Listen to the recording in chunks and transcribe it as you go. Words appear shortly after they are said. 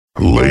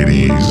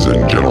Ladies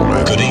and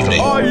gentlemen, Good evening.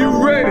 Are you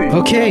ready?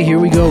 Okay, here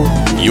we go.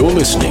 You're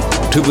listening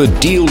to the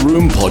Deal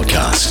Room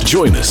Podcast.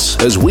 Join us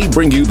as we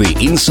bring you the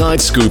inside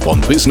scoop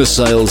on business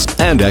sales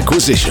and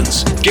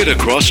acquisitions. Get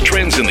across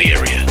trends in the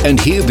area and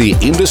hear the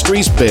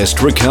industry's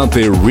best recount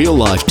their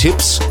real-life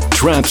tips,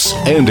 traps,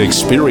 and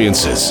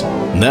experiences.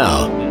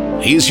 Now,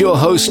 here's your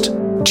host,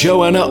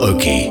 Joanna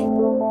Oakey.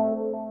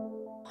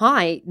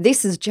 Hi,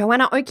 this is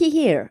Joanna Oakey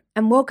here,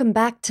 and welcome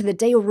back to the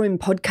Deal Room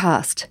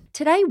Podcast.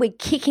 Today we're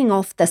kicking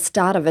off the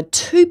start of a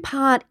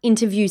two-part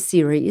interview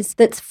series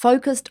that's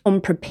focused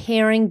on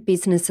preparing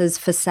businesses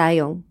for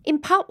sale. In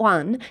part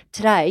one,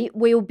 today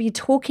we'll be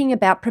talking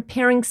about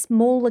preparing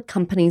smaller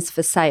companies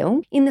for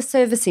sale in the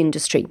service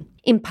industry.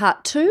 In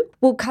part two,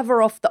 we'll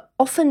cover off the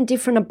often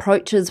different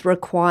approaches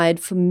required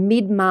for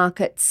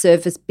mid-market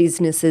service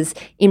businesses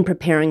in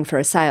preparing for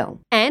a sale.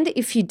 And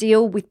if you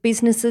deal with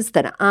businesses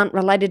that aren't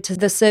related to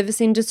the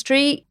service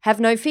industry, have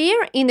no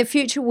fear. In the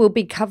future, we'll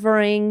be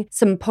covering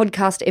some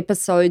podcast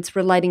episodes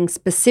relating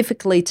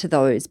specifically to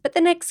those. But the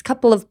next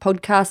couple of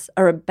podcasts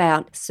are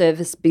about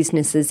service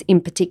businesses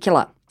in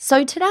particular.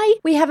 So today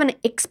we have an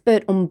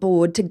expert on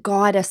board to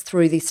guide us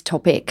through this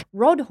topic,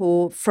 Rod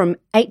Hore from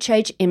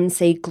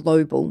HHMC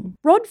Global.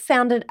 Rod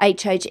founded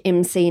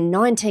HHMC in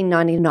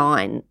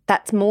 1999.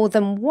 That's more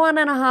than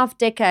 1.5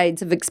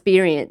 decades of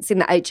experience in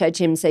the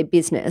HHMC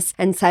business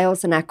and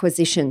sales and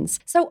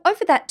acquisitions. So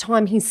over that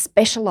time, he's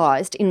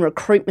specialised in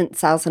recruitment,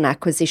 sales and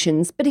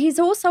acquisitions, but he's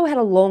also had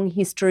a long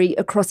history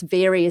across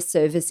various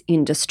service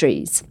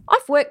industries.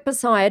 I've worked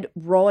beside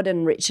Rod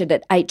and Richard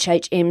at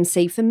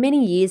HHMC for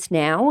many years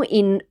now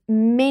in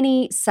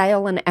many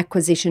sale and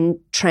acquisition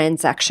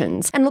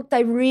transactions. And look,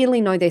 they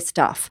really know their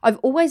stuff. I've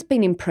always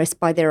been impressed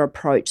by their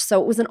approach,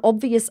 so it was an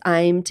obvious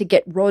aim to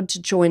get Rod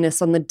to join us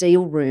on the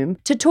Deal Room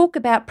to talk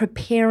about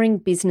preparing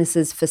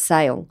businesses for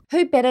sale.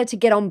 Who better to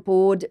get on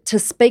board to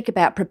speak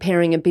about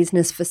preparing a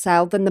business for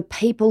sale than the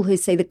people who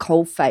see the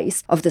cold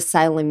face of the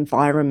sale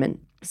environment?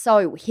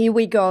 So here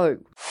we go.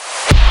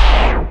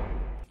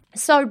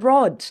 So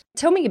Rod,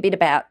 tell me a bit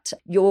about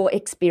your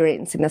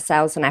experience in the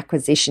sales and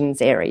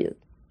acquisitions area.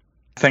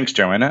 Thanks,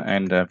 Joanna,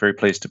 and very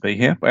pleased to be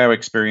here. Our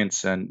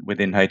experience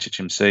within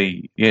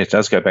HHMC, it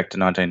does go back to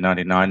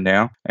 1999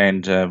 now.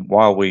 And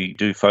while we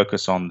do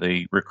focus on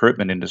the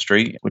recruitment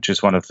industry, which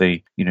is one of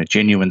the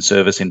genuine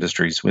service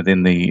industries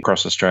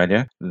across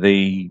Australia,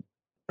 the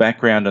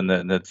background and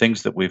the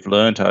things that we've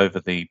learned over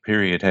the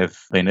period have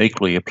been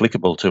equally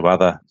applicable to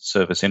other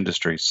service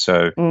industries.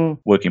 So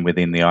working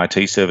within the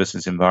IT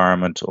services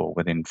environment or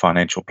within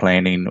financial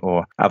planning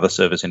or other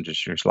service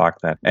industries like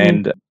that.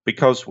 And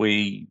because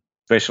we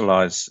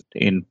specialise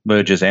in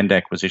mergers and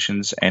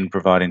acquisitions and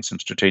providing some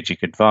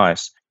strategic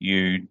advice,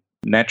 you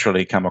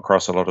naturally come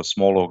across a lot of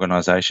small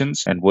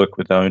organisations and work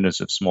with owners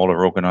of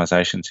smaller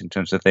organisations in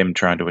terms of them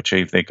trying to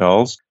achieve their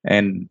goals.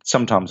 And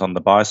sometimes on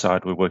the buy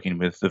side, we're working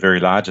with the very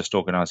largest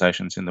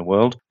organisations in the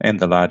world and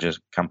the largest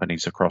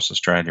companies across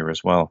Australia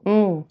as well.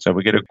 So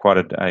we get quite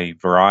a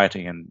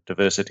variety and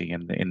diversity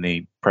in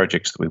the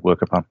projects that we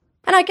work upon.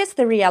 And I guess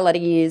the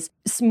reality is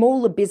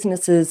smaller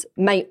businesses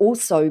may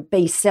also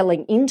be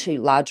selling into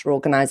larger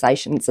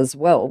organisations as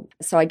well.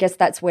 So I guess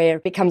that's where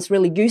it becomes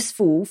really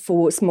useful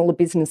for smaller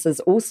businesses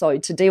also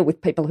to deal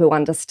with people who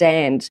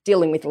understand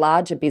dealing with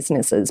larger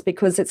businesses,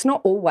 because it's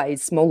not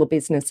always smaller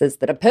businesses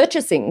that are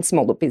purchasing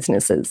smaller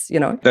businesses,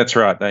 That's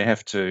right. They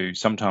have to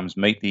sometimes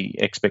meet the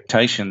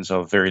expectations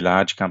of very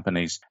large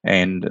companies,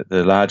 and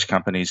the large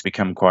companies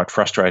become quite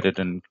frustrated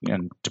and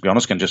to be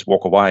honest, can just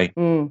walk away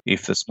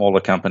if the smaller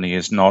company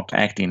is not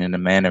acting in a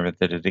manner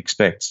that it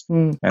expects.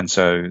 And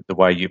so the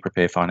way you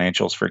prepare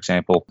financials, for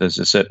example, there's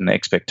a certain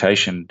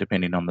expectation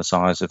depending on the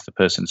size of the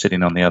person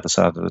sitting on the other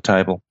side of the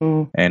table,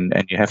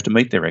 and you have to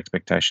meet their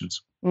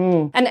expectations.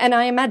 And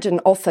I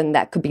imagine often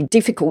that could be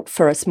difficult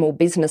for a small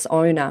business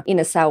owner in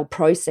a sale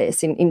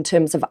process in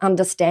terms of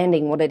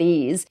understanding what it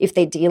is if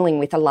they're dealing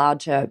with a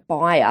larger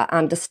buyer,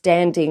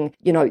 understanding,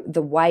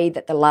 the way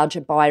that the larger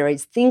buyer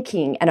is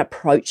thinking and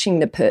approaching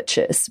the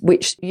purchase,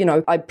 which,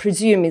 I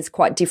presume is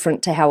quite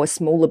different to how a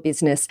smaller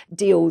business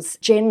deals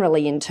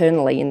generally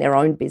internally in their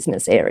own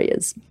business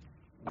areas.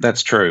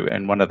 That's true.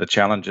 And one of the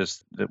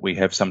challenges that we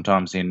have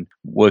sometimes in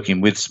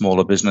working with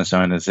smaller business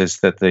owners is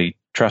that the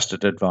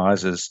trusted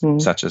advisors,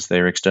 such as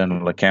their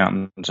external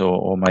accountant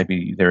or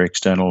maybe their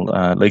external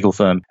legal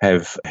firm,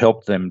 have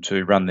helped them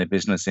to run their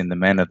business in the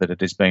manner that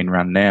it is being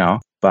run now,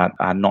 but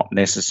are not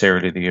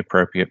necessarily the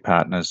appropriate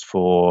partners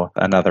for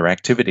another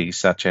activity,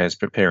 such as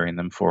preparing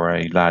them for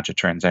a larger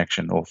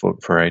transaction or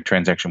for a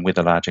transaction with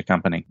a larger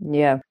company.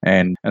 Yeah.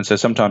 And so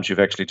sometimes you've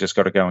actually just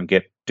got to go and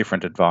get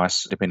different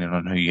advice depending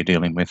on who you're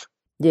dealing with.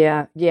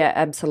 Yeah,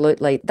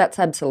 absolutely. That's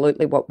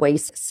absolutely what we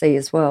see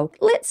as well.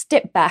 Let's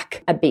step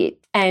back a bit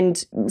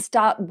and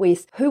start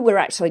with who we're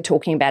actually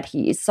talking about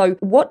here. So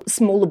what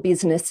smaller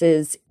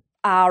businesses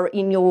are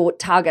in your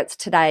targets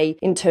today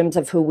in terms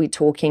of who we're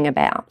talking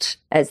about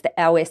as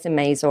our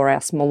SMEs or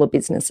our smaller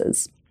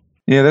businesses?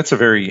 Yeah, that's a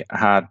very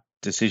hard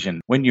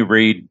decision. When you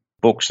read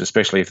books,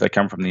 especially if they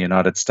come from the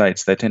United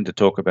States, they tend to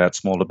talk about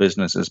smaller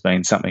business as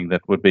being something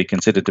that would be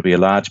considered to be a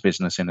large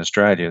business in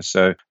Australia.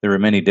 So there are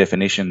many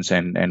definitions,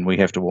 and we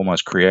have to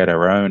almost create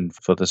our own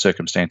for the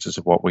circumstances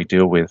of what we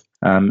deal with.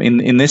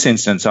 In this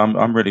instance,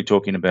 I'm really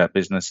talking about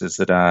businesses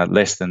that are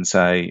less than,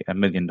 say, $1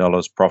 million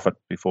profit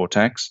before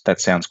tax. That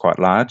sounds quite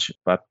large,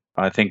 but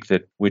I think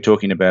that we're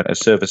talking about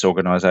service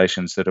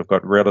organisations that have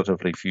got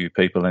relatively few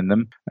people in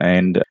them,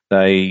 and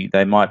they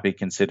might be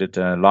considered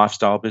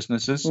lifestyle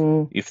businesses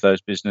if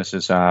those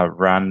businesses are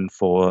run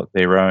for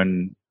their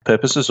own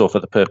purposes or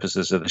for the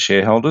purposes of the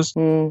shareholders,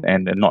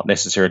 and are not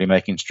necessarily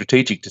making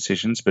strategic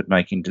decisions, but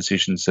making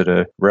decisions that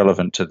are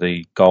relevant to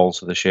the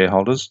goals of the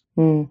shareholders.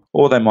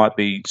 Or they might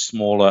be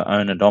smaller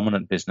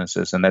owner-dominant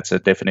businesses, and that's a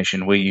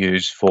definition we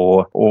use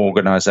for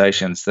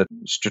organisations that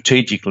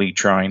strategically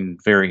trying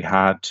very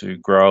hard to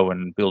grow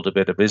and build a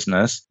better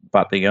business,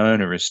 but the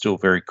owner is still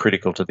very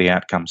critical to the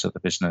outcomes of the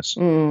business.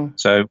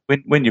 So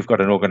when you've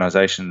got an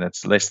organisation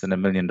that's less than $1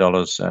 million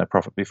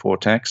profit before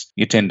tax,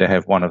 you tend to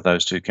have one of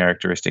those two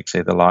characteristics,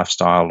 either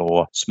lifestyle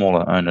or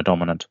smaller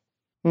owner-dominant.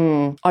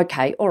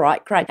 Okay, all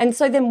right, great. And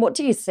so then what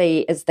do you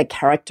see as the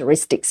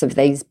characteristics of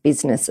these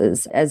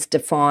businesses as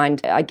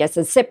defined, I guess,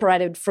 as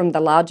separated from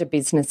the larger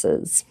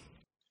businesses?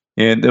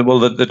 Yeah, well,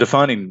 the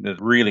defining, the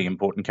really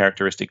important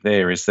characteristic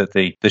there is that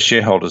the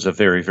shareholders are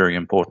very, very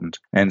important.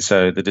 And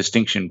so the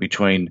distinction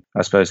between,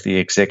 I suppose, the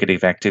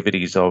executive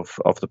activities of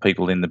the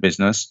people in the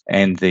business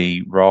and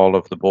the role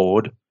of the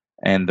board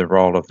and the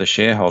role of the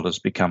shareholders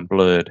become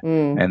blurred.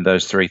 And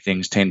those three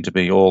things tend to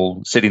be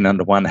all sitting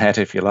under one hat,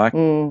 if you like,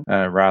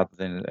 rather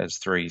than as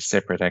three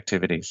separate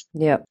activities.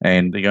 Yep.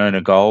 And the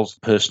owner goals,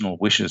 personal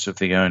wishes of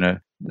the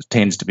owner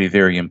tends to be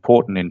very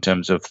important in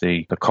terms of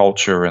the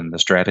culture and the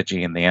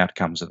strategy and the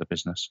outcomes of the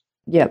business.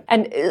 Yeah.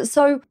 And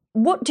so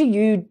what do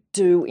you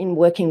do in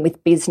working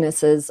with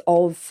businesses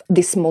of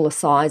this smaller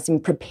size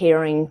in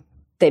preparing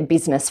their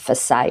business for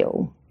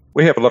sale?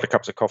 We have a lot of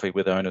cups of coffee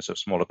with owners of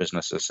smaller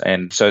businesses.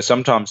 And so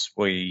sometimes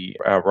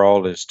our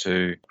role is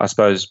to, I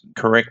suppose,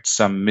 correct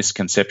some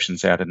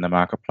misconceptions out in the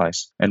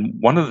marketplace.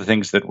 And one of the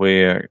things that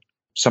we're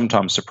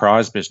sometimes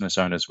surprise business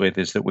owners with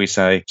is that we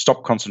say,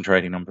 stop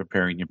concentrating on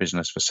preparing your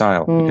business for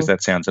sale, because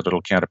that sounds a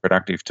little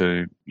counterproductive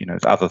to,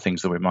 other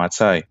things that we might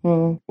say.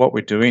 What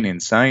we're doing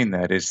in saying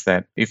that is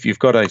that if you've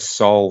got a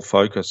sole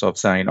focus of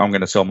saying, I'm going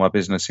to sell my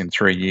business in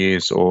 3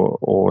 years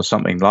or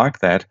something like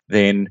that,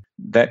 then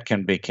that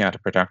can be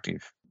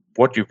counterproductive.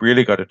 What you've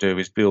really got to do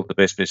is build the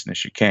best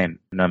business you can,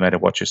 no matter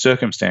what your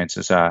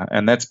circumstances are.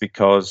 And that's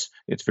because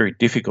it's very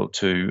difficult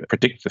to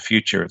predict the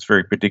future. It's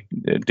very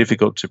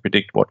difficult to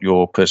predict what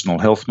your personal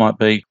health might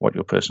be, what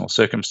your personal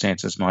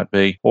circumstances might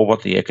be, or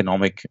what the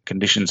economic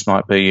conditions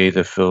might be,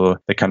 either for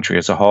the country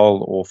as a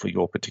whole or for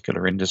your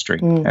particular industry.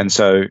 And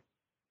so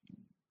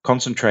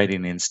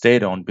concentrating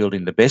instead on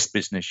building the best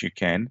business you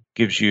can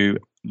gives you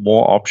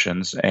more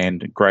options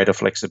and greater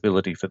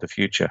flexibility for the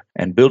future.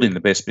 And building the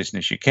best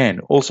business you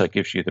can also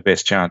gives you the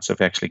best chance of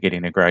actually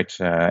getting a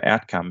great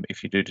outcome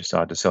if you do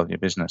decide to sell your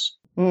business.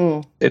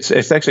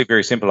 It's actually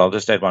very simple. I'll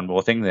just add one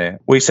more thing there.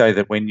 We say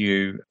that when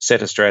you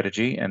set a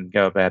strategy and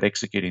go about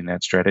executing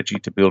that strategy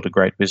to build a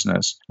great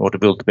business or to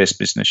build the best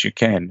business you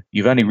can,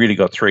 you've only really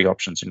got three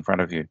options in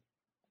front of you.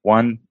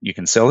 One, you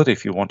can sell it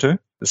if you want to.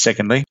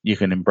 Secondly, you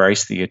can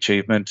embrace the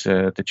achievement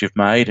that you've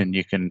made and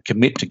you can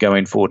commit to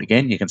going forward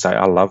again. You can say,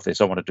 I love this.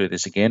 I want to do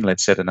this again.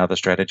 Let's set another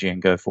strategy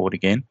and go forward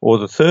again. Or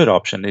the third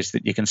option is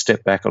that you can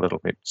step back a little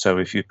bit. So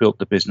if you've built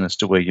the business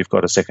to where you've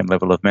got a second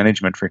level of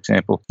management, for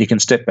example, you can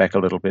step back a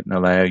little bit and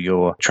allow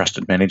your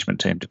trusted management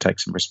team to take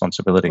some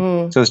responsibility.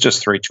 So there's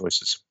just three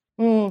choices.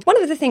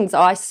 One of the things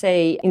I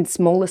see in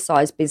smaller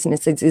size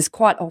businesses is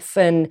quite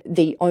often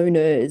the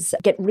owners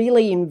get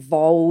really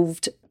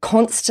involved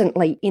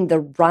constantly in the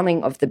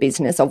running of the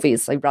business,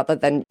 obviously, rather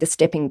than the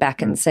stepping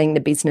back and seeing the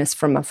business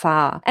from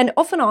afar. And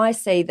often I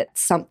see that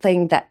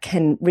something that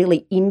can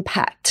really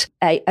impact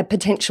a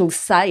potential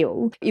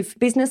sale if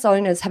business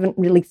owners haven't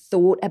really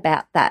thought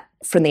about that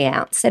from the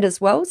outset as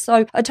well.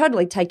 So I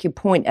totally take your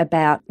point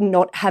about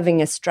not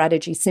having a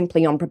strategy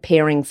simply on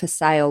preparing for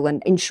sale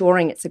and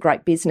ensuring it's a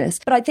great business.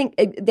 But I think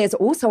there's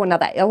also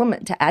another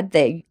element to add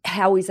there.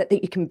 How is it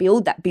that you can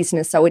build that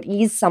business so it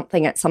is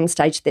something at some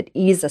stage that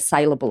is a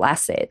saleable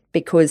asset?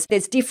 Because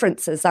there's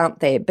differences, aren't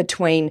there,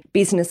 between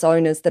business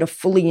owners that are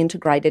fully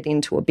integrated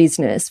into a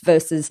business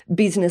versus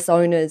business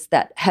owners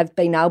that have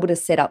been able to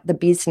set up the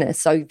business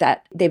so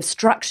that they've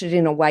structured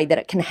in a way that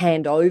it can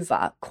hand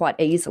over quite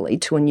easily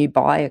to a new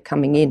buyer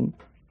coming in.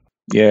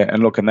 Yeah,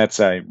 and that's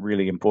a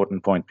really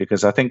important point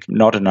because I think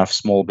not enough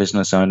small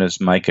business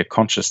owners make a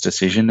conscious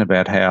decision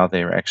about how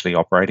they're actually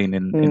operating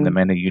in the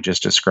manner you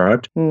just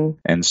described.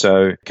 And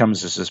so it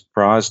comes as a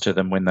surprise to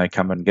them when they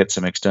come and get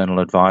some external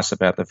advice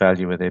about the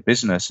value of their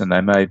business, and they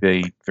may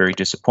be very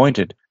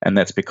disappointed. And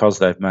that's because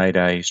they've made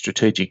a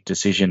strategic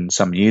decision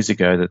some years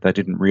ago that they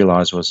didn't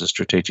realize was a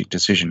strategic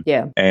decision.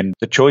 Yeah. And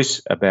the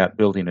choice about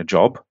building a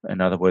job, in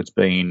other words,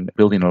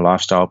 building a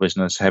lifestyle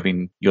business,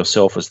 having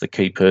yourself as the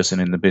key person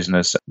in the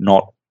business,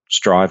 not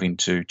striving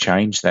to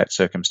change that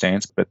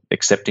circumstance, but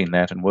accepting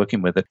that and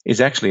working with it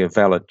is actually a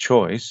valid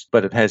choice,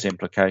 but it has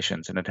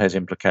implications, and it has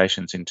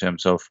implications in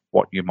terms of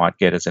what you might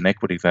get as an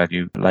equity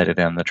value later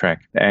down the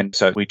track. And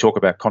so we talk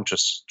about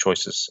conscious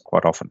choices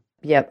quite often.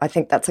 Yeah, I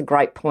think that's a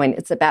great point.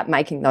 It's about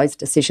making those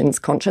decisions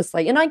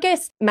consciously. And I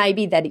guess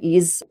maybe that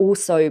is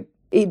also,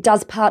 it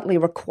does partly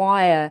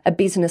require a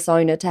business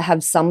owner to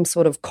have some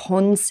sort of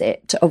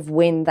concept of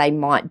when they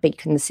might be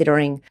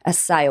considering a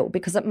sale,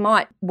 because it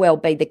might well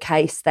be the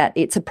case that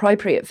it's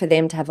appropriate for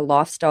them to have a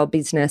lifestyle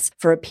business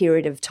for a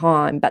period of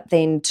time, but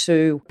then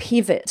to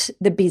pivot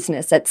the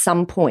business at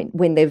some point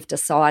when they've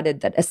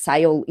decided that a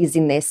sale is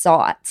in their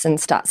sights and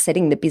start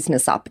setting the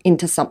business up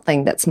into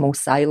something that's more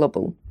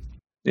saleable.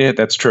 Yeah,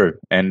 that's true.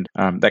 And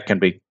that can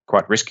be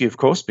quite risky, of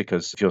course,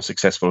 because if you're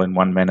successful in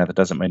one manner, that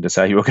doesn't mean to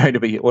say you're going to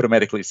be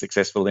automatically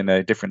successful in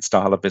a different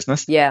style of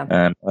business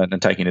and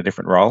taking a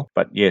different role.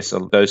 But yes,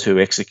 those who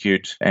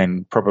execute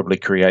and probably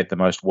create the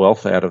most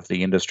wealth out of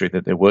the industry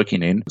that they're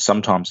working in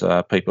sometimes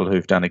are people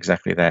who've done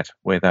exactly that,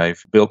 where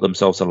they've built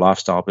themselves a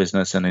lifestyle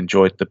business and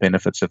enjoyed the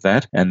benefits of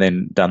that, and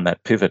then done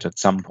that pivot at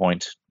some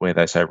point where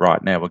they say,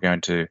 right, now we're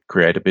going to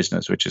create a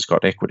business which has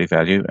got equity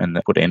value, and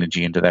they put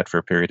energy into that for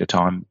a period of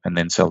time and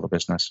then sell the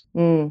business.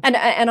 And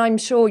I'm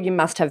sure you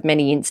must have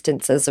many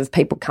instances of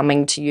people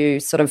coming to you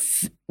sort of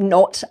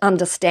not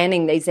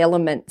understanding these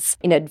elements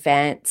in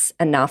advance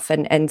enough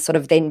and sort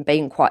of then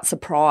being quite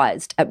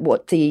surprised at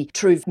what the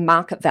true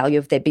market value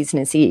of their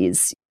business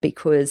is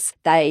because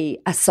they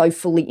are so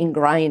fully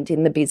ingrained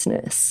in the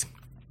business.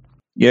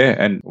 Yeah,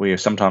 and we are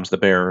sometimes the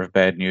bearer of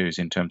bad news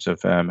in terms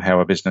of how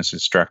a business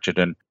is structured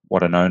and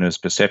what an owner's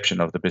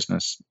perception of the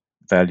business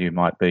value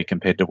might be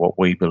compared to what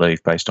we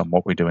believe based on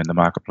what we do in the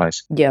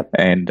marketplace. Yep.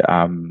 And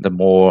the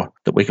more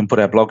that we can put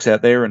our blogs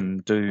out there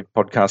and do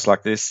podcasts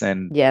like this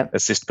and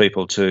assist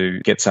people to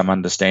get some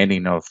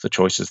understanding of the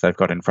choices they've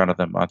got in front of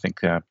them, I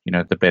think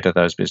the better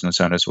those business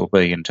owners will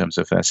be in terms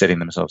of setting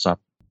themselves up.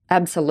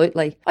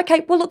 Absolutely.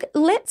 Okay, well, look,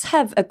 let's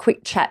have a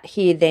quick chat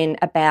here then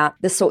about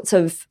the sorts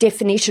of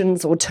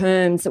definitions or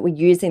terms that we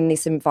use in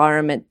this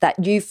environment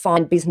that you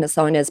find business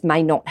owners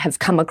may not have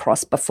come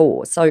across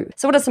before. So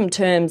what are some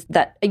terms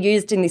that are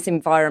used in this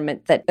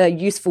environment that are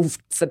useful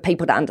for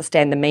people to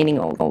understand the meaning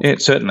of? Yeah,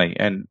 certainly.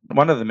 And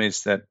one of them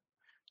is that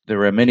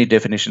there are many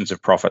definitions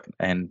of profit,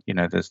 and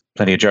there's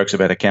plenty of jokes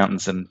about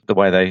accountants and the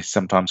way they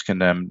sometimes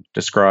can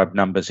describe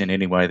numbers in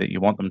any way that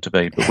you want them to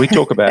be. But we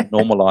talk about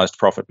normalised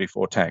profit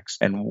before tax,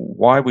 and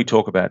why we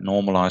talk about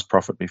normalised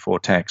profit before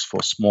tax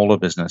for smaller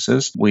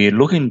businesses, we're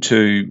looking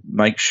to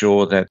make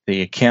sure that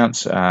the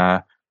accounts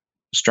are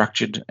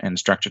structured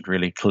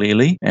really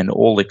clearly, and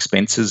all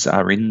expenses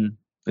are in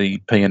the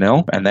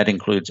P&L, and that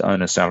includes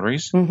owner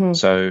salaries. Mm-hmm.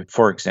 So,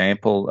 for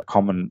example, a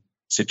common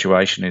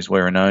situation is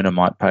where an owner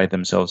might pay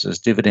themselves as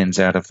dividends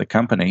out of the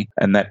company,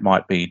 and that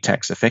might be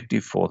tax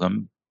effective for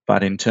them.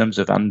 But in terms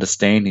of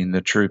understanding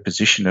the true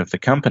position of the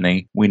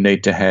company, we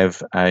need to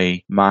have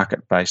a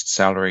market-based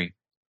salary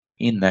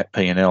in that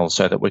P&L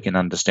so that we can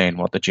understand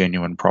what the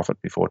genuine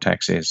profit before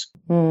tax is.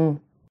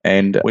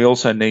 And we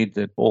also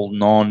need all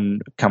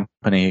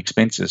non-company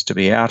expenses to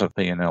be out of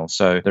P&L.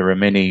 So there are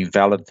many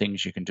valid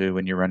things you can do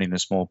when you're running a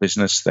small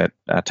business that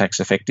are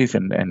tax effective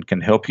and can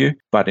help you.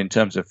 But in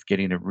terms of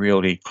getting a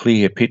really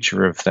clear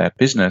picture of that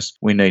business,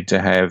 we need to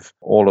have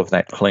all of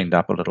that cleaned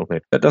up a little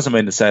bit. That doesn't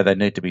mean to say they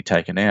need to be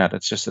taken out.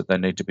 It's just that they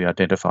need to be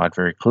identified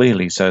very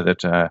clearly so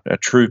that a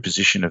true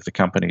position of the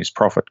company's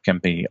profit can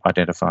be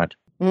identified.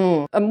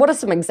 And what are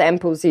some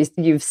examples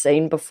you've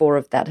seen before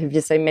of that? Have you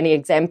seen many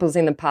examples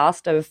in the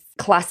past of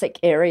classic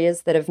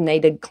areas that have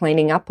needed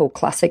cleaning up or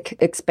classic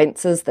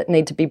expenses that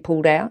need to be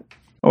pulled out?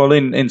 Well,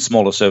 in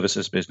smaller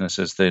services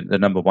businesses, the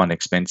number one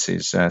expense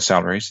is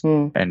salaries.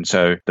 And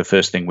so the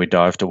first thing we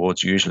dive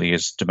towards usually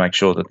is to make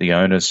sure that the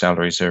owner's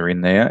salaries are in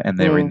there and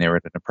they're in there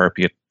at an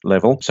appropriate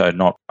level. So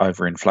not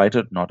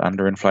overinflated, not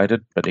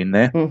underinflated, but in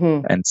there.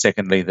 Mm-hmm. And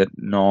secondly, that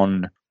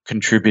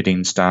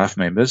non-contributing staff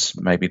members,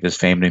 maybe there's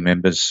family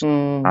members,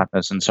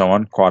 partners and so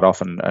on, quite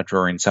often are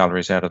drawing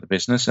salaries out of the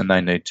business, and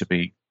they need to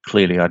be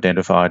clearly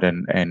identified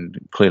and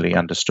clearly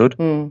understood.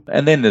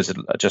 And then there's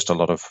just a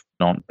lot of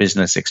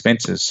non-business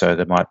expenses. So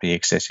there might be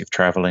excessive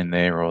travel in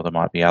there, or there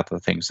might be other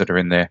things that are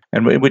in there.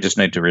 And we just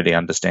need to really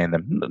understand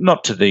them,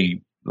 not to the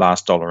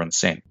last dollar and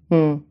cent,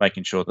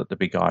 making sure that the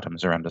big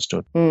items are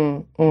understood.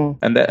 And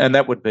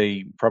that would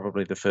be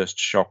probably the first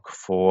shock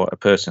for a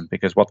person,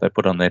 because what they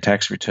put on their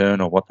tax return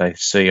or what they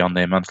see on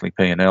their monthly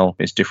P&L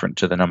is different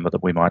to the number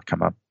that we might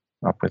come up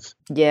with.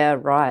 Yeah,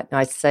 right.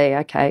 I see.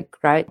 Okay,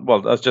 great.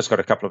 Well, I've just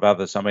got a couple of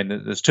others. I mean,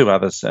 there's two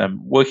others.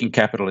 Working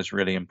capital is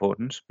really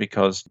important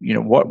because,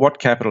 what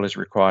capital is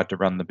required to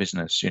run the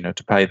business,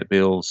 to pay the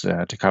bills,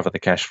 to cover the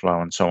cash flow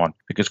and so on.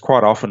 Because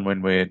quite often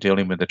when we're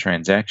dealing with a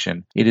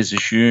transaction, it is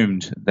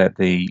assumed that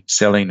the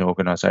selling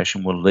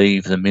organisation will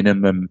leave the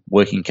minimum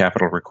working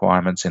capital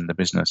requirements in the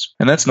business.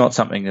 And that's not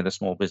something that a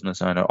small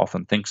business owner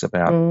often thinks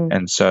about.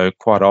 And so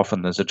quite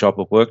often there's a job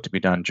of work to be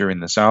done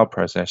during the sale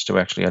process to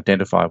actually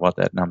identify what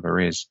that number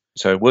shareholder is.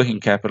 So working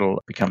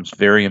capital becomes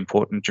very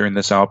important during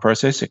the sale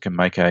process. It can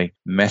make a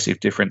massive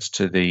difference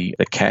to the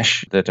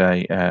cash that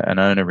an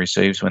owner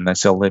receives when they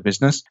sell their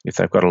business. If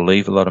they've got to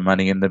leave a lot of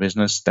money in the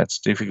business, that's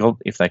difficult.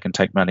 If they can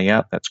take money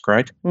out, that's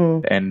great.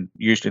 And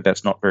usually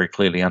that's not very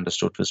clearly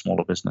understood for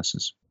smaller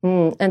businesses.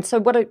 And so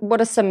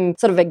what are some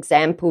sort of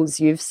examples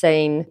you've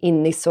seen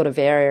in this sort of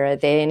area? Are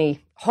there any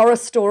horror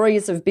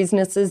stories of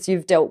businesses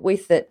you've dealt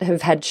with that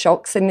have had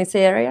shocks in this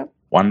area?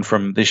 One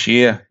from this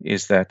year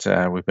is that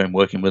we've been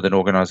working with an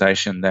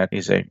organisation that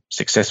is a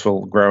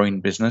successful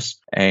growing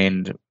business,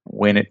 and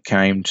when it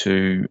came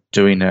to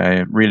doing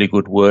a really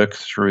good work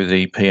through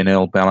the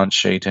P&L balance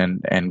sheet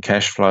and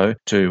cash flow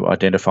to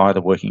identify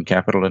the working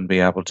capital and be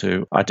able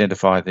to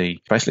identify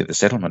basically the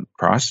settlement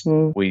price,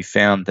 we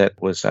found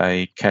that was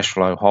a cash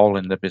flow hole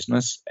in the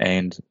business,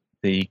 and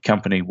the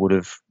company would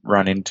have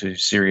run into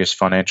serious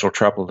financial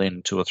trouble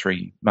in 2 or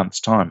 3 months'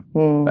 time.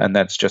 And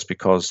that's just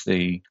because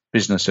the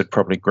business had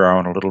probably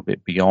grown a little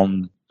bit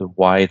beyond the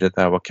way that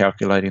they were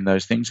calculating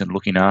those things and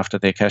looking after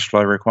their cash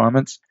flow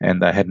requirements.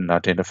 And they hadn't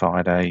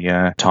identified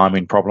a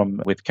timing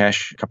problem with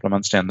cash a couple of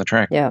months down the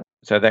track. Yeah.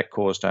 So that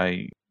caused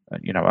a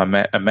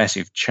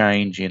massive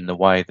change in the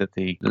way that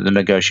the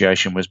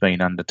negotiation was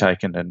being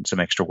undertaken, and some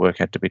extra work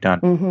had to be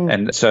done.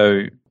 And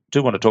so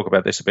do want to talk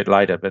about this a bit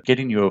later, but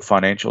getting your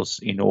financials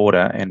in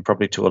order and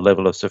probably to a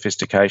level of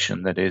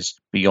sophistication that is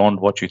beyond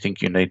what you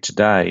think you need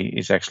today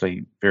is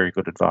actually very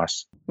good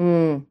advice.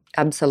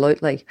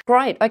 Absolutely.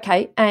 Great.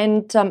 Okay.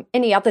 And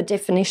any other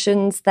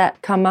definitions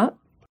that come up?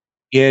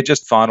 Yeah,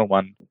 just final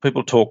one.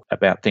 People talk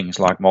about things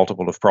like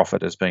multiple of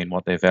profit as being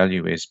what their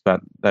value is, but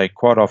they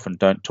quite often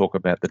don't talk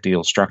about the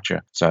deal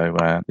structure. So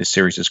this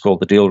series is called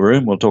The Deal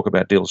Room. We'll talk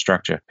about deal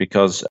structure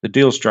because the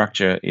deal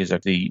structure is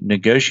the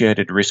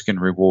negotiated risk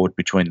and reward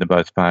between the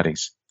both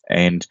parties.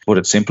 And put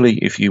it simply,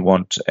 if you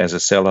want, as a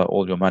seller,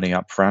 all your money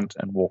up front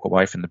and walk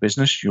away from the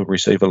business, you'll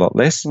receive a lot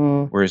less.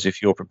 Whereas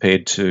if you're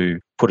prepared to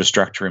put a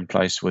structure in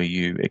place where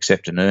you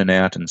accept an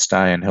earn-out and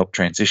stay and help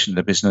transition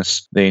the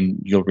business, then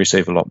you'll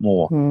receive a lot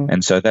more.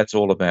 And so that's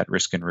all about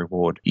risk and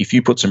reward. If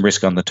you put some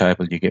risk on the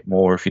table, you get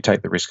more. If you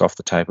take the risk off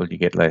the table, you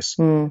get less.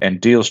 And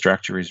deal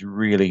structure is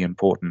really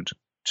important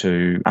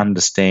to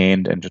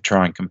understand and to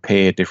try and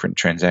compare different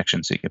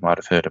transactions that you might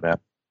have heard about.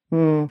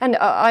 And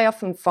I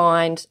often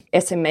find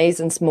SMEs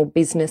and small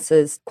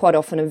businesses quite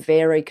often are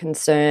very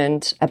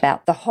concerned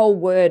about the whole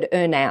word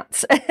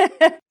earn-outs.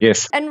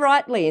 Yes. And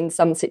rightly in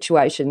some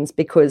situations,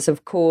 because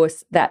of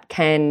course that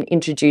can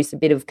introduce a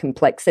bit of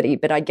complexity.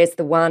 But I guess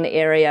the one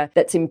area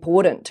that's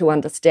important to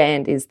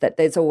understand is that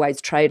there's always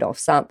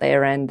trade-offs, aren't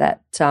there? And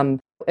that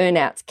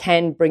earn-outs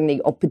can bring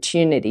the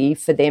opportunity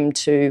for them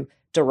to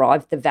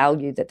derive the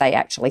value that they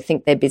actually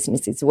think their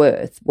business is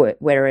worth,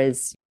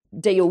 whereas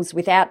deals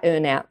without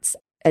earn-outs,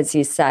 as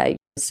you say,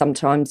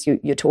 sometimes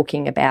you're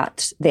talking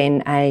about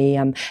then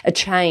a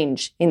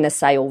change in the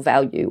sale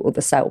value or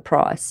the sale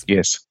price.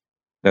 Yes,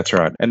 that's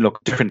right. And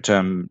look, different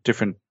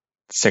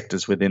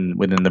sectors within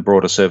the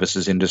broader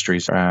services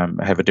industries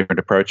have a different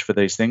approach for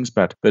these things,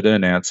 but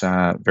earn-outs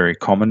are very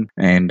common,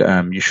 and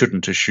you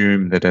shouldn't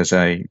assume that as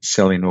a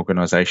selling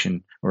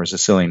organisation or as a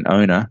selling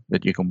owner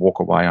that you can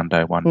walk away on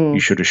day one. You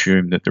should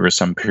assume that there is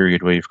some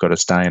period where you've got to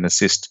stay and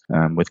assist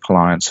with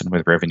clients and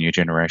with revenue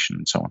generation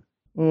and so on.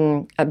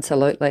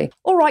 Absolutely.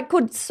 All right,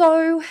 good.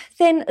 So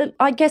then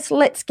I guess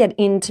let's get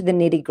into the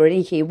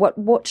nitty-gritty here.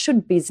 What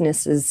should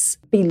businesses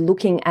be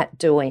looking at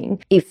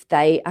doing if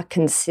they are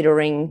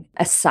considering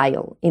a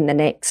sale in the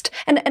next?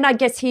 And I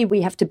guess here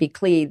we have to be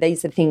clear,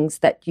 these are things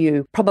that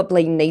you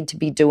probably need to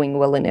be doing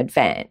well in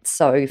advance.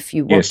 So if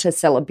you want to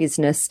sell a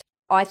business,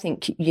 I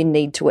think you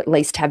need to at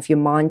least have your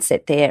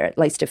mindset there at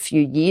least a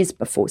few years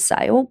before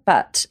sale.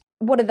 But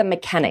what are the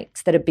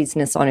mechanics that a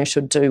business owner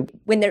should do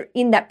when they're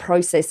in that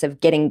process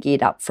of getting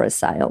geared up for a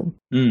sale?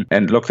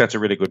 And look, that's a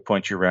really good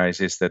point you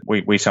raise, is that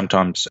we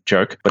sometimes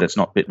joke, but it's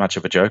not a bit much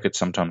of a joke, it's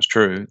sometimes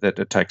true, that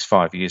it takes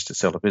 5 years to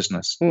sell a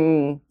business.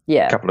 A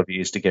couple of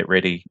years to get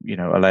ready,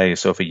 allow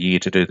yourself a year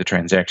to do the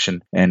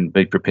transaction and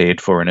be prepared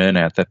for an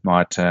earn-out that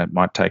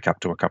might take up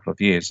to a couple of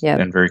years.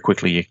 And very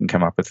quickly you can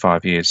come up with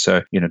 5 years.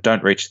 So,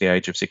 don't reach the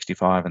age of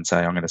 65 and say,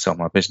 I'm going to sell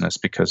my business,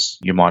 because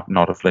you might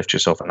not have left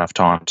yourself enough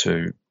time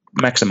to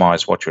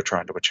maximize what you're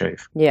trying to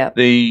achieve.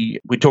 We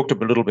talked a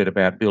little bit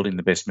about building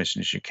the best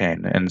business you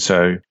can. And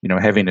so,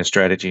 having a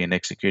strategy and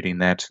executing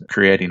that,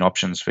 creating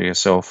options for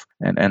yourself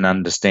and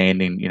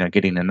understanding,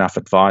 getting enough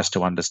advice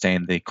to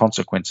understand the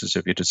consequences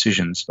of your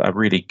decisions are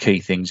really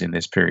key things in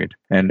this period.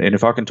 And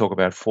if I can talk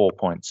about 4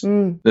 points,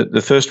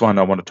 the first one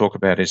I want to talk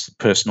about is the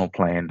personal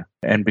plan.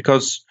 And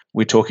because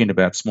we're talking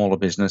about smaller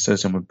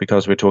businesses, and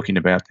because we're talking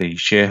about the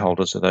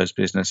shareholders of those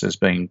businesses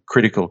being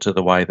critical to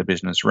the way the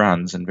business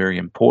runs and very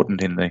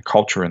important in the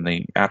culture and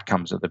the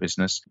outcomes of the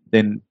business,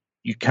 then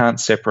you can't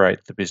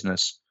separate the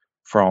business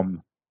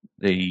from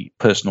the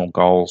personal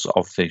goals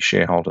of the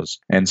shareholders.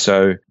 And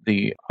so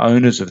the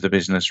owners of the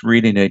business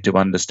really need to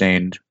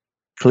understand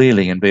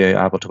clearly and be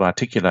able to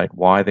articulate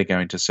why they're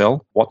going to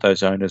sell, what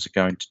those owners are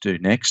going to do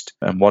next,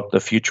 and what the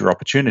future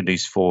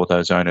opportunities for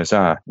those owners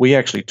are. We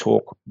actually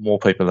talk more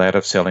people out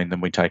of selling than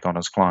we take on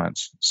as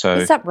clients. So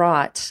is that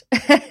right?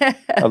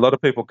 a lot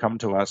of people come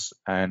to us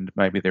and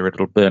maybe they're a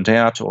little burnt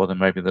out, or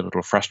maybe they're a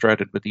little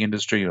frustrated with the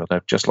industry, or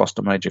they've just lost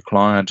a major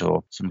client,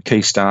 or some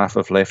key staff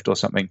have left or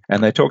something,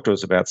 and they talk to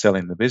us about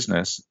selling the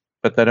business,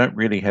 but they don't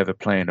really have a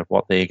plan of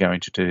what they're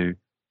going to do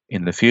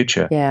in the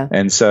future. Yeah.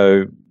 And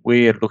so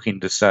we're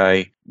looking to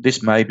say,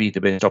 this may be the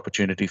best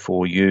opportunity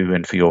for you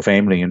and for your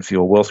family and for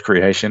your wealth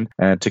creation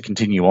to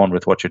continue on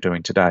with what you're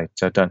doing today.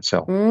 So don't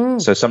sell.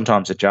 So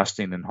sometimes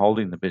adjusting and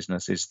holding the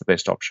business is the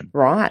best option.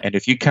 Right. And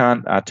if you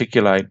can't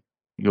articulate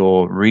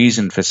your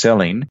reason for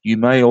selling, you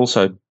may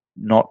also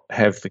not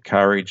have the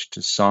courage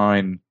to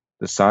sign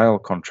the sale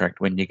contract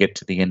when you get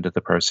to the end of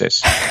the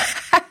process.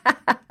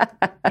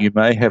 You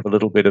may have a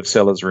little bit of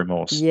seller's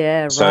remorse.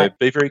 Yeah, right. So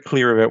be very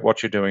clear about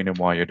what you're doing and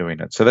why you're doing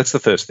it. So that's the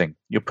first thing.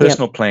 Your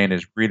personal plan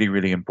is really,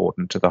 really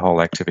important to the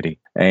whole activity.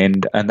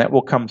 And that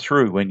will come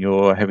through when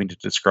you're having to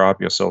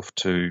describe yourself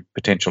to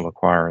potential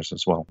acquirers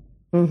as well.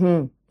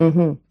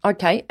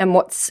 Okay. And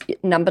what's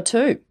number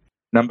 2?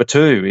 Number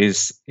 2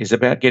 is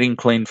about getting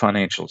clean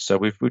financials. So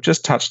we've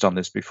just touched on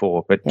this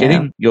before, but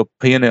getting your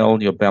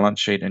P&L, your balance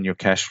sheet and your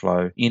cash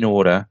flow in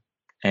order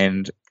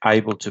and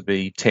able to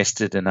be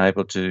tested and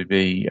able to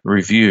be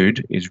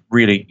reviewed is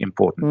really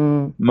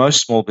important.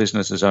 Most small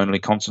businesses only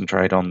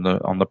concentrate on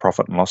the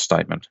profit and loss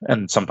statement,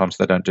 and sometimes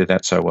they don't do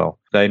that so well.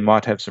 They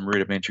might have some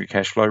rudimentary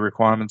cash flow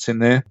requirements in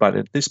there, but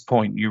at this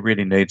point you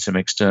really need some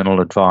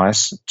external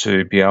advice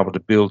to be able to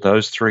build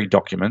those 3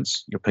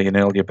 documents, your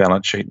P&L, your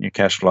balance sheet and your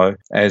cash flow,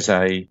 as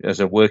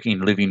a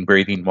working, living,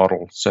 breathing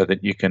model so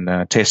that you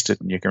can test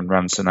it and you can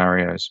run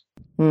scenarios.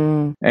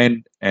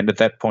 And at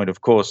that point, of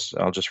course,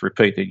 I'll just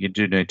repeat that you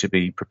do need to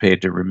be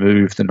prepared to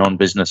remove the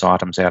non-business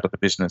items out of the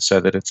business so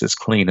that it's as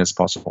clean as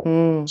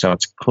possible. So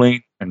it's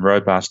clean and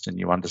robust and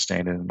you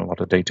understand it in a lot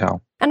of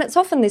detail. And it's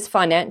often this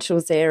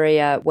financials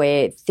area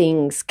where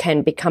things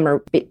can become a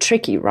bit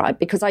tricky, right?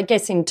 Because I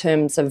guess in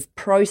terms of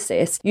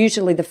process,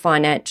 usually the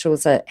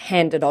financials are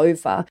handed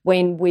over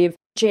when we've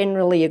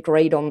generally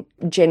agreed on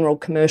general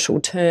commercial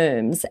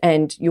terms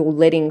and you're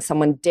letting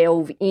someone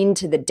delve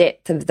into the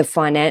depth of the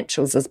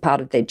financials as part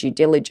of their due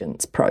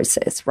diligence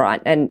process,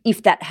 right? And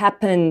if that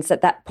happens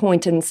at that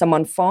point and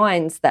someone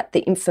finds that the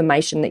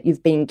information that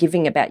you've been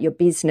giving about your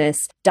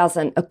business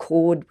doesn't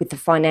accord with the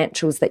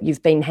financials that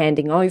you've been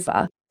handing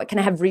over, it can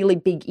have really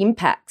big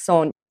impacts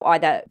on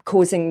either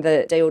causing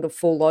the deal to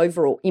fall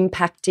over or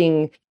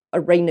impacting a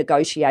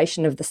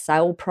renegotiation of the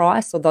sale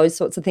price or those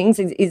sorts of things.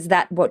 Is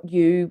that what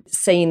you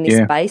see in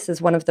this space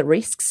as one of the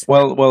risks?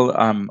 Well,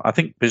 I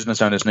think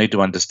business owners need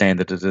to understand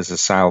that it is a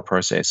sale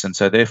process. And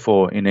so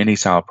therefore, in any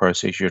sale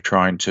process, you're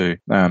trying to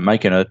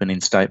make an opening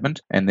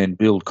statement and then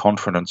build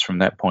confidence from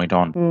that point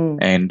on.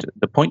 And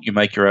the point you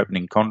make your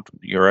opening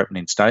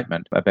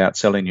statement about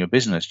selling your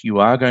business, you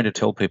are going to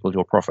tell people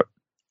your profit.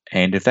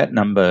 And if that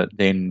number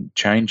then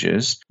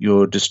changes,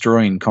 you're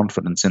destroying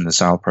confidence in the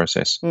sale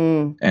process.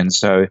 And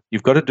so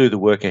you've got to do the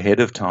work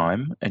ahead of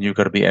time and you've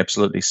got to be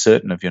absolutely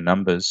certain of your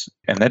numbers.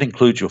 And that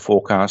includes your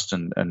forecast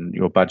and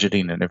your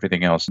budgeting and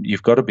everything else.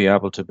 You've got to be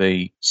able to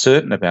be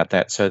certain about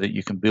that so that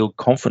you can build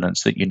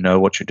confidence that you know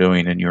what you're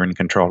doing and you're in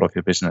control of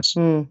your business.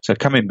 So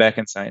coming back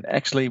and saying,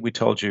 actually, we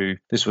told you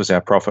this was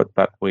our profit,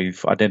 but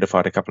we've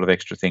identified a couple of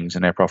extra things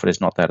and our profit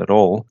is not that at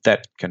all,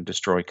 that can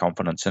destroy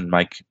confidence and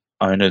make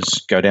owners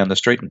go down the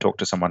street and talk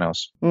to someone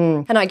else.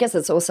 And I guess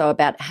it's also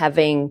about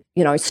having,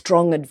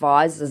 strong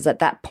advisors at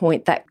that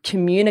point that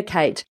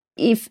communicate.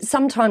 If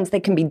sometimes there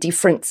can be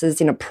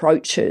differences in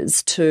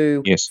approaches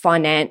to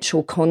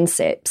financial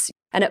concepts,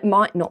 and it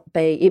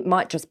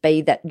might just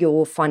be that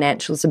your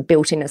financials are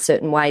built in a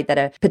certain way that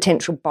a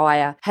potential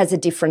buyer has a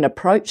different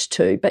approach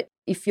to. But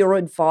if your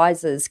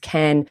advisors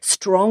can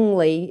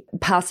strongly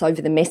pass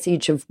over the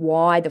message of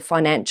why the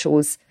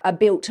financials are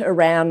built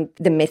around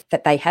the myth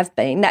that they have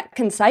been, that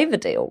can save a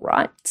deal,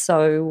 right?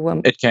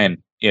 So it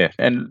can, yeah.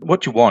 And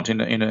what you want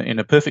in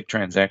a perfect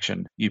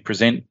transaction, you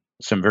present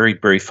some very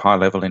brief,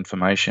 high-level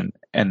information,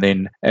 and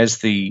then as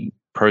the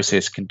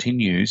process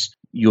continues,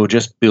 you're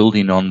just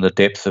building on the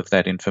depth of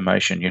that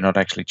information. You're not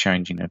actually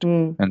changing it.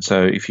 And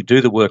so if you do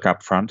the work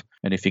up front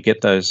and if you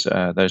get those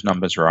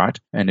numbers right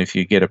and if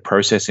you get a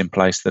process in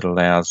place that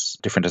allows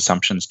different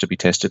assumptions to be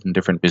tested and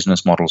different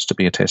business models to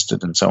be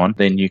tested and so on,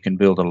 then you can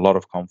build a lot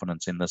of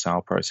confidence in the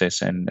sale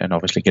process and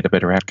obviously get a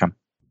better outcome.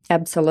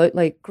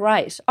 Absolutely.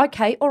 Great.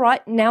 Okay. All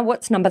right. Now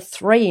what's number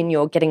 3 in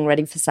your getting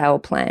ready for sale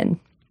plan?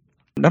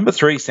 Number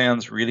 3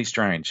 sounds really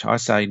strange. I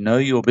say know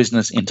your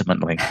business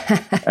intimately.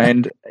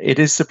 And it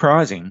is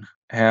surprising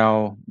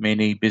how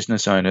many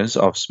business owners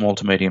of small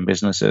to medium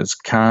businesses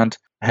can't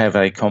have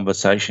a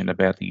conversation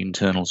about the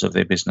internals of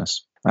their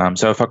business.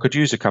 So if I could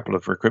use a couple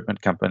of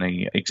recruitment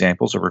company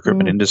examples or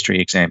recruitment industry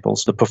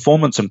examples, the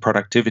performance and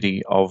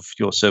productivity of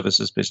your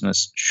services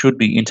business should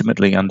be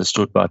intimately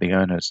understood by the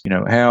owners.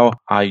 How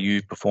are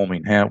you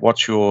performing?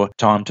 What's your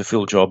time to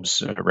fill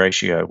jobs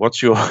ratio?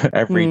 What's your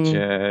average,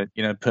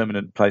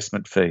 permanent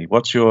placement fee?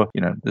 What's your,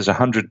 there's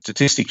 100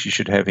 statistics you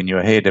should have in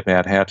your head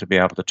about how to be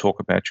able to talk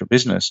about your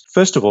business.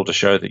 First of all, to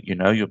show that you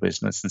know your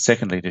business, and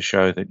secondly, to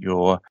show that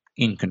you're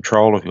in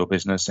control of your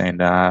business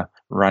and are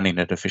running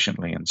it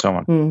efficiently and so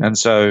on. And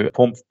so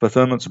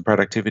performance and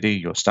productivity,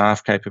 your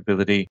staff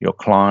capability, your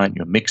client,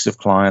 your mix of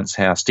clients,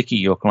 how sticky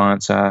your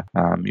clients are,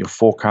 your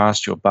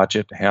forecast, your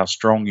budget, how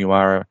strong you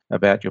are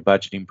about your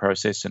budgeting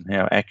process and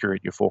how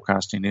accurate your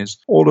forecasting is.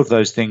 All of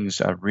those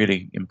things are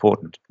really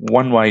important.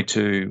 One way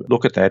to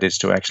look at that is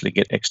to actually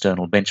get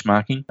external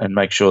benchmarking and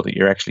make sure that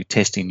you're actually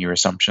testing your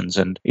assumptions.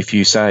 And if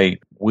you say,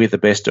 we're the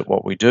best at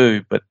what we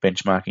do, but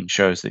benchmarking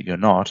shows that you're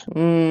not,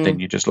 then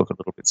you just look a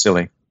little bit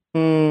silly.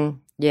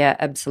 Yeah,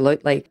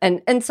 absolutely.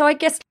 And so I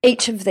guess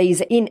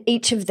in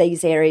each of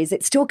these areas,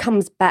 it still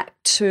comes back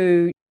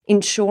to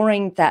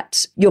ensuring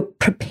that you're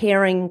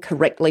preparing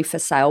correctly for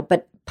sale.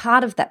 But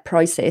part of that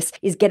process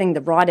is getting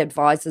the right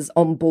advisors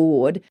on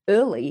board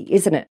early,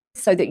 isn't it?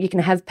 So that you can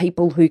have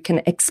people who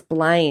can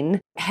explain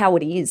how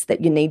it is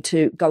that you need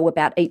to go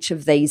about each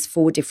of these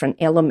 4 different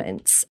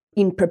elements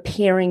in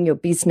preparing your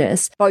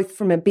business, both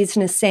from a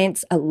business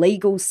sense, a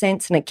legal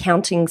sense, an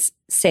accounting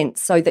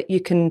sense, so that you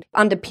can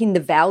underpin the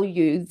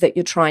value that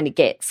you're trying to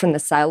get from the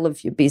sale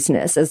of your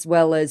business, as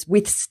well as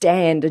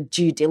withstand a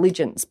due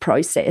diligence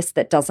process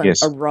that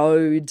doesn't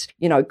erode,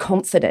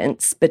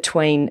 confidence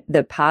between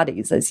the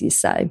parties, as you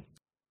say.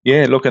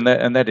 Yeah, look, and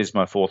that is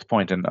my 4th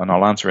point, and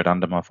I'll answer it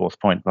under my 4th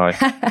point by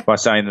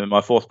saying that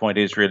my 4th point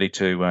is really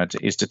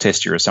to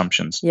test your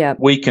assumptions. Yeah.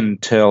 We can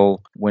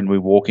tell when we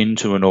walk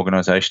into an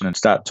organisation and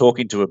start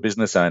talking to a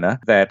business owner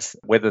that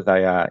whether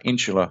they are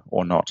insular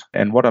or not.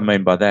 And what I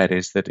mean by that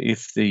is that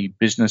if the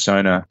business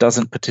owner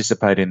doesn't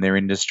participate in their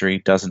industry,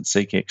 doesn't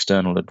seek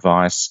external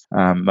advice,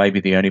 maybe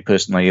the only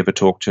person they ever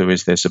talk to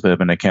is their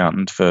suburban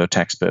accountant for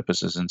tax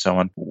purposes and so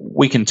on,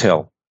 we can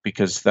tell,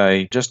 because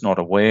they're just not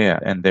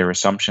aware and their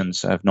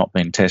assumptions have not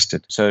been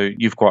tested. So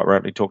you've quite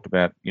rightly talked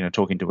about,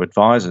 talking to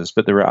advisors,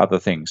 but there are other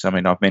things. I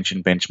mean, I've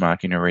mentioned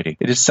benchmarking already.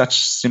 It is such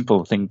a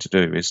simple thing to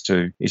do is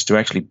to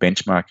actually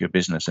benchmark your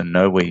business and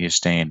know where you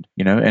stand,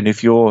 and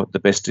if you're the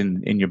best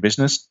in your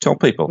business, tell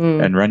people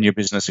and run your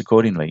business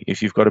accordingly.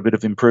 If you've got a bit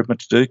of improvement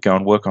to do, go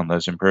and work on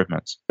those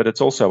improvements. But it's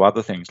also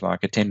other things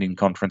like attending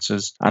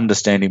conferences,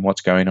 understanding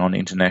what's going on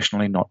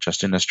internationally, not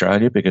just in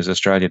Australia, because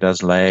Australia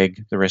does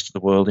lag the rest of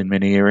the world in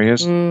many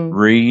areas.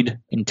 Read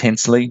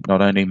intensely,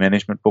 not only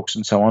management books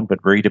and so on, but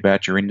read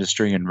about your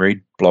industry and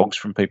read blogs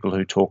from people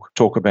who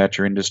talk about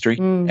your industry.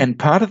 And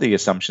part of the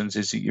assumptions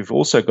is that you've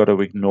also got to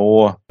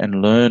ignore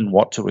and learn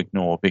what to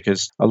ignore,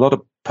 because a lot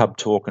of pub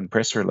talk and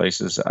press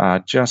releases are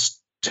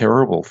just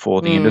terrible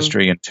for the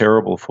industry and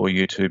terrible for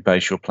you to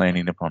base your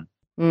planning upon.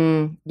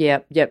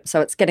 Yep.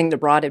 So it's getting the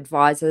right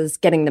advisors,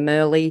 getting them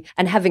early,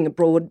 and having a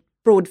broad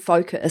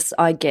focus,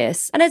 I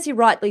guess. And as you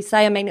rightly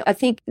say, I mean, I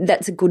think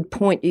that's a good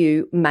point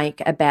you make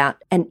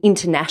about an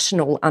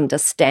international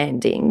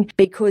understanding,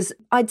 because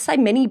I'd say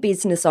many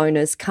business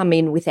owners come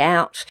in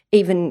without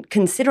even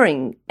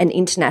considering an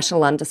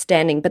international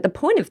understanding. But the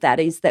point of that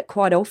is that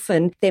quite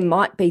often there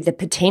might be the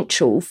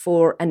potential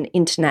for an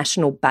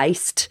international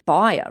based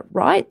buyer,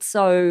 right?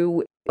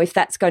 So if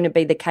that's going to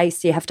be the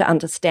case, you have to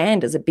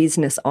understand as a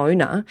business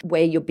owner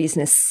where your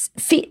business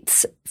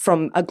fits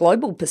from a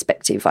global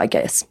perspective, I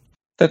guess.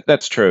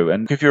 That's true.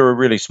 And if you're a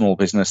really small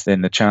business,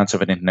 then the chance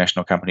of an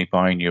international company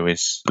buying you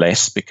is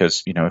less,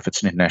 because, if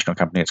it's an international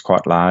company, it's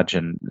quite large,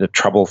 and the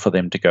trouble for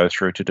them to go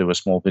through to do a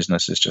small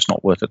business is just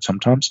not worth it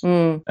sometimes,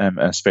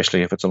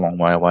 especially if it's a long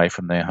way away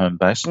from their home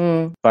base.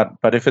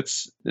 But if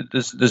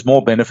there's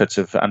more benefits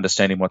of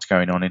understanding what's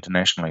going on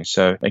internationally.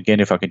 So again,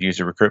 if I could use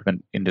a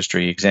recruitment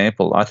industry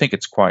example, I think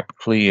it's quite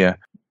clear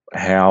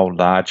how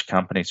large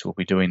companies will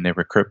be doing their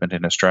recruitment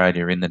in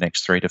Australia in the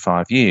next 3 to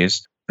 5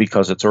 years,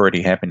 because it's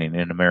already happening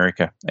in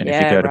America. And if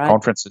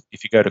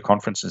you go to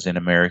conferences in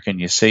America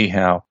and you see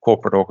how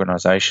corporate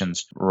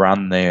organizations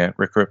run their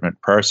recruitment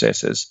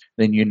processes,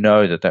 then you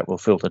know that will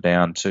filter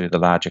down to the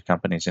larger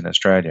companies in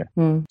Australia.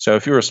 So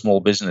if you're a small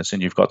business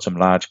and you've got some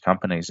large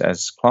companies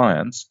as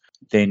clients,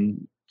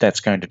 then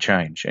that's going to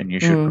change, and you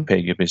should prepare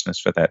your business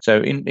for that.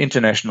 So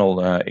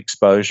international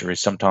exposure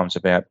is sometimes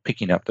about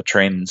picking up the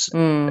trends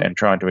and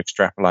trying to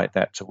extrapolate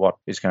that to what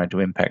is going to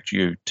impact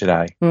you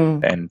today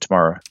and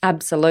tomorrow.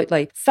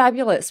 Absolutely.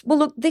 Fabulous. Well,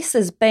 look, this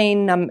has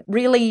been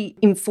really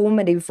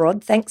informative,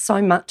 Rod. Thanks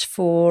so much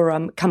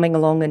for coming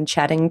along and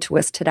chatting to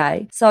us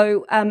today.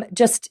 So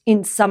just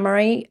in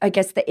summary, I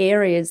guess the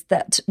areas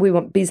that we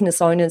want business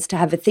owners to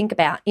have a think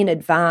about in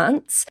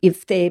advance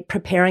if they're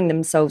preparing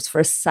themselves for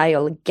a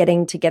sale,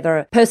 getting together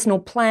a personal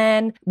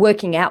plan,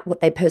 working out what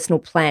their personal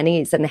plan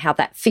is and how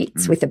that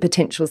fits with a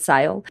potential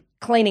sale.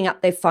 cleaning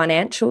up their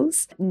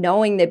financials,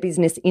 knowing their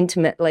business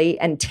intimately,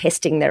 and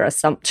testing their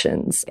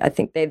assumptions. I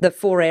think they're the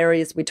 4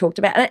 areas we talked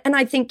about. And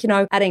I think,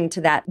 adding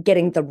to that,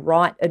 getting the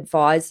right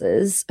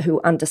advisors who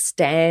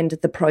understand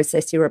the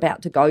process you're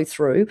about to go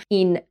through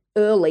in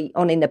early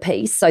on in the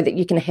piece so that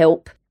you can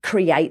help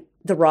create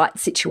the right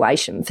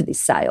situation for this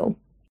sale.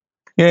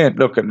 Yeah,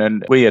 look,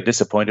 and we are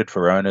disappointed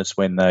for owners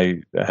when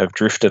they have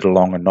drifted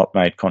along and not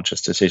made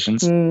conscious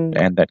decisions,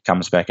 and that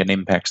comes back and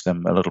impacts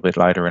them a little bit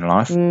later in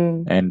life,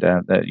 and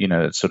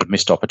sort of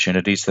missed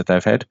opportunities that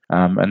they've had,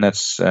 and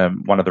that's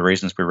one of the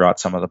reasons we write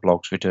some of the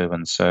blogs we do,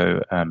 and so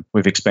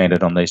we've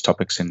expanded on these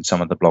topics in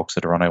some of the blogs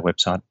that are on our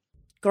website.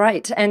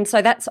 Great. And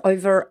so that's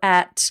over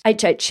at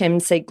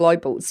HHMC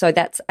Global. So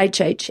that's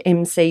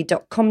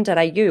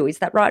hhmc.com.au. Is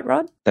that right,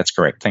 Rod? That's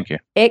correct. Thank you.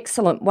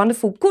 Excellent.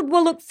 Wonderful. Good.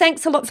 Well, look,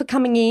 thanks a lot for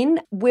coming in.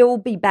 We'll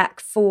be back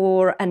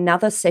for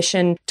another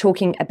session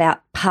talking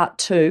about part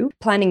 2,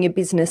 planning your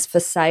business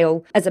for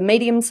sale as a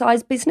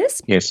medium-sized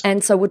business. Yes.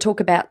 And so we'll talk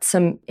about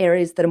some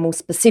areas that are more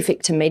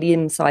specific to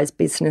medium-sized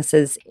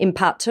businesses in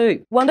part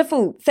 2.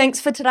 Wonderful.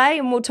 Thanks for today,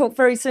 and we'll talk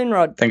very soon,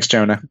 Rod. Thanks,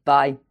 Joanna.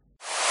 Bye.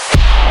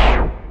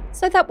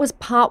 So that was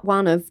part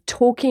 1 of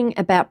talking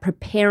about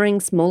preparing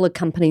smaller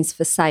companies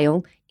for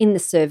sale in the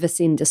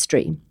service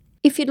industry.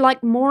 If you'd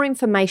like more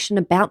information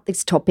about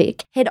this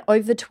topic, head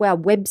over to our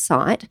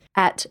website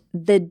at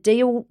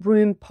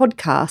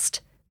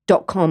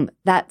thedealroompodcast.com.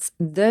 That's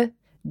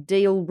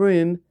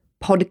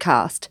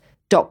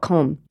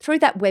thedealroompodcast.com. Through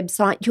that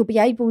website, you'll be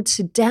able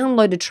to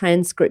download a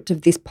transcript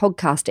of this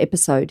podcast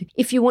episode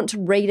if you want to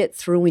read it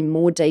through in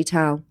more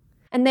detail.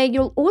 And there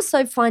you'll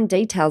also find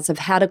details of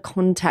how to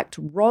contact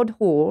Rod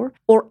Hore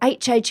or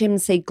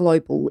HHMC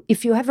Global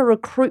if you have a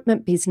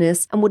recruitment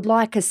business and would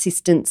like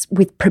assistance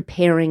with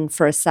preparing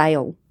for a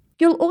sale.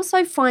 You'll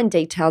also find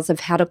details of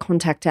how to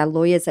contact our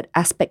lawyers at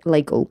Aspect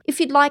Legal if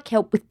you'd like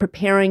help with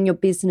preparing your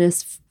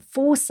business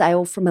for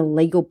sale from a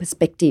legal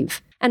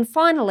perspective. And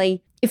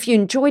finally, if you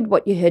enjoyed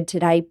what you heard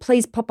today,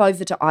 please pop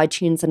over to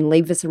iTunes and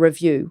leave us a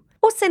review,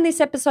 or send this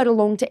episode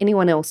along to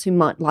anyone else who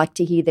might like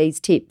to hear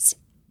these tips.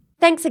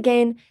 Thanks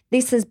again.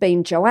 This has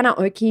been Joanna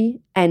Oakey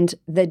and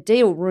the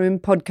Deal Room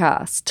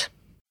Podcast.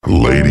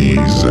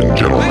 Ladies and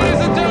gentlemen.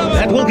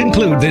 That will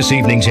conclude this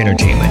evening's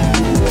entertainment.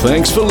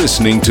 Thanks for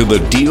listening to the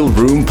Deal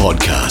Room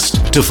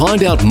Podcast. To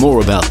find out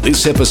more about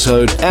this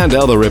episode and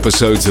other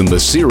episodes in the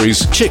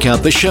series, check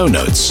out the show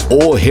notes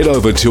or head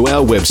over to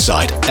our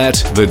website at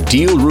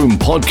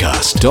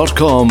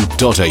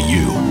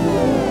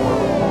thedealroompodcast.com.au.